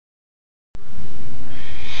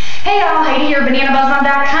Hey y'all, Heidi here,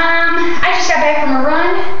 BananaBuzzbomb.com. I just got back from a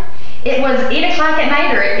run. It was 8 o'clock at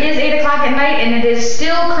night, or it is 8 o'clock at night, and it is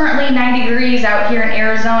still currently 90 degrees out here in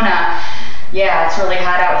Arizona. Yeah, it's really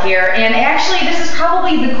hot out here. And actually, this is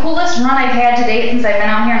probably the coolest run I've had to date since I've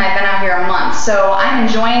been out here, and I've been out here a month. So I'm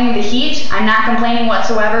enjoying the heat. I'm not complaining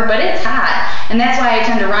whatsoever, but it's hot. And that's why I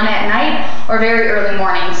tend to run at night or very early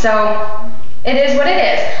morning. So it is what it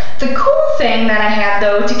is. The cool thing that I have,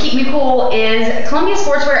 though, to keep me cool is Columbia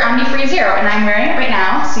Sportswear Omni-FreezeZERO, and I'm wearing it right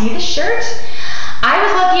now. See the shirt? I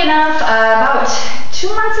was lucky enough about 2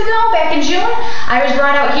 months ago, back in June, I was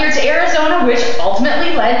brought out here to Arizona, which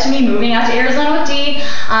ultimately led to me moving out to Arizona with Dee.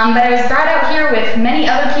 But I was brought out here with many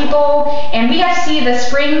other people, and we got to see the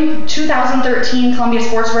spring 2013 Columbia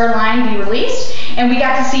Sportswear line be released, and we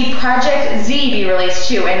got to see Project Z be released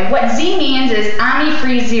too. And what Z means is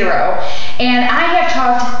Omni-FreezeZERO. And I have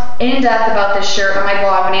talked in depth about this shirt on my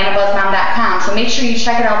blog, BananaBuzzbomb.com, so make sure you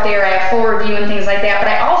check it out there. I have full review and things like that, but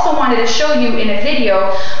I also wanted to show you in a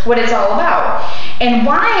video what it's all about. And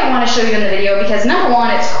why I want to show you in the video, because number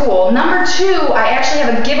one, it's cool. Number two, I actually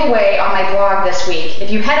have a giveaway on my blog this week.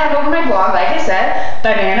 If you head on over to my blog, like I said,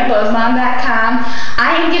 BananaBuzzbomb.com,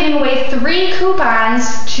 I am giving away 3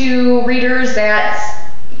 coupons to readers that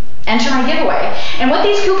enter my giveaway. And what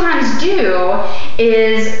these coupons do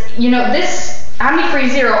is, you know, this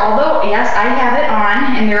Omni-FreezeZERO, although yes, I have it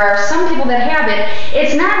on, and there are some people that have it,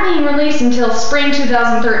 it's not being released until spring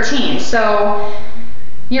 2013. So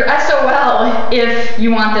you're SOL if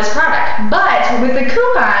you want this product. But with the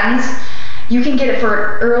coupons, you can get it for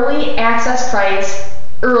an early access price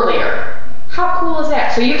earlier. How cool is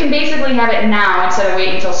that? So you can basically have it now instead of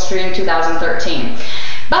waiting until spring 2013.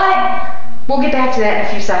 But we'll get back to that in a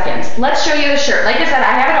few seconds. Let's show you the shirt. Like I said,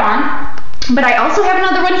 I have it on, but I also have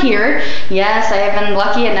another one here. Yes, I have been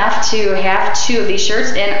lucky enough to have 2 of these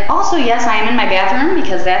shirts, and also, yes, I am in my bathroom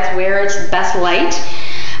because that's where it's best light.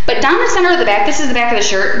 But down the center of the back, this is the back of the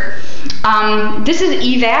shirt. This is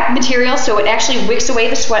evap material, so it actually wicks away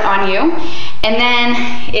the sweat on you. And then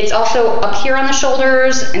it's also up here on the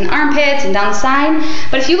shoulders and armpits and down the side.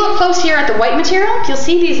 But if you look close here at the white material, you'll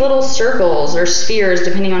see these little circles or spheres,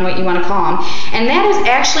 depending on what you want to call them. And that is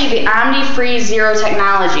actually the Omni-FreezeZERO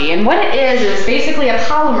technology. And what it is basically a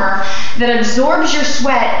polymer that absorbs your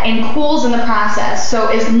sweat and cools in the process. So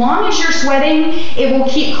as long as you're sweating, it will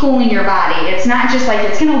keep cooling your body. It's not just like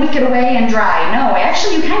it's going to wick it away and dry. No,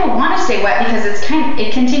 actually you kind of want to stay wet because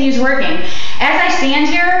it continues working. As I stand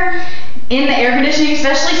here, in the air conditioning,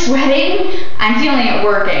 especially sweating, I'm feeling it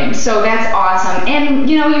working. So that's awesome. And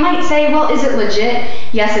you know, you might say, well, is it legit?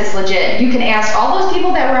 Yes, it's legit. You can ask all those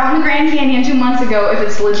people that were out in the Grand Canyon 2 months ago if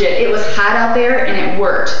it's legit. It was hot out there and it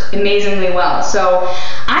worked amazingly well. So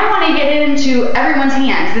I want to get it into everyone's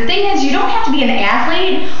hands. The thing is, you don't have to be an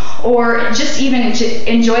athlete or just even to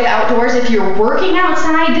enjoy the outdoors. If you're working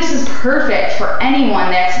outside, this is perfect for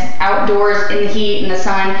anyone that's outdoors in the heat and the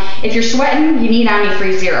sun. If you're sweating, you need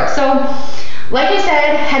Omni-FreezeZERO. So, like I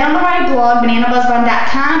said, head on to my blog,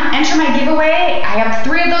 BananaBuzzbomb.com, enter my giveaway. I have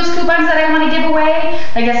 3 of those coupons that I want to give away.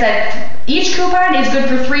 Like I said, each coupon is good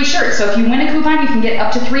for 3 shirts. So if you win a coupon, you can get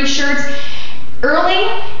up to 3 shirts early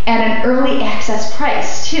at an early access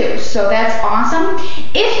price too. So that's awesome.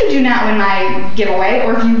 If you do not win my giveaway,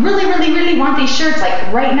 or if you really, really, really want these shirts,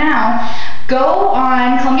 like right now, go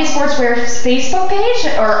on Columbia Sportswear's Facebook page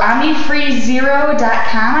or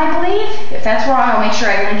OmniFreezeZero.com, I believe. If that's wrong, I'll make sure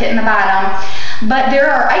I link it in the bottom. But there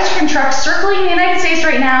are ice cream trucks circling the United States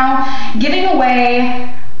right now giving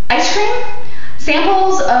away ice cream,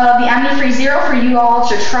 samples of the Omni-FreezeZERO for you all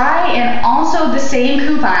to try, and also the same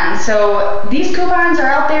coupons. So these coupons are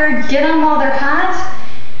out there. Get them while they're hot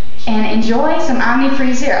and enjoy some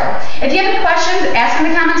Omni-FreezeZERO. If you have any questions, ask in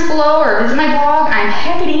the comments below or visit my blog. I'm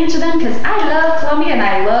happy to answer them because I love Columbia and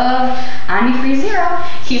I love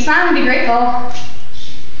Omni-FreezeZERO. Keep smiling and be grateful.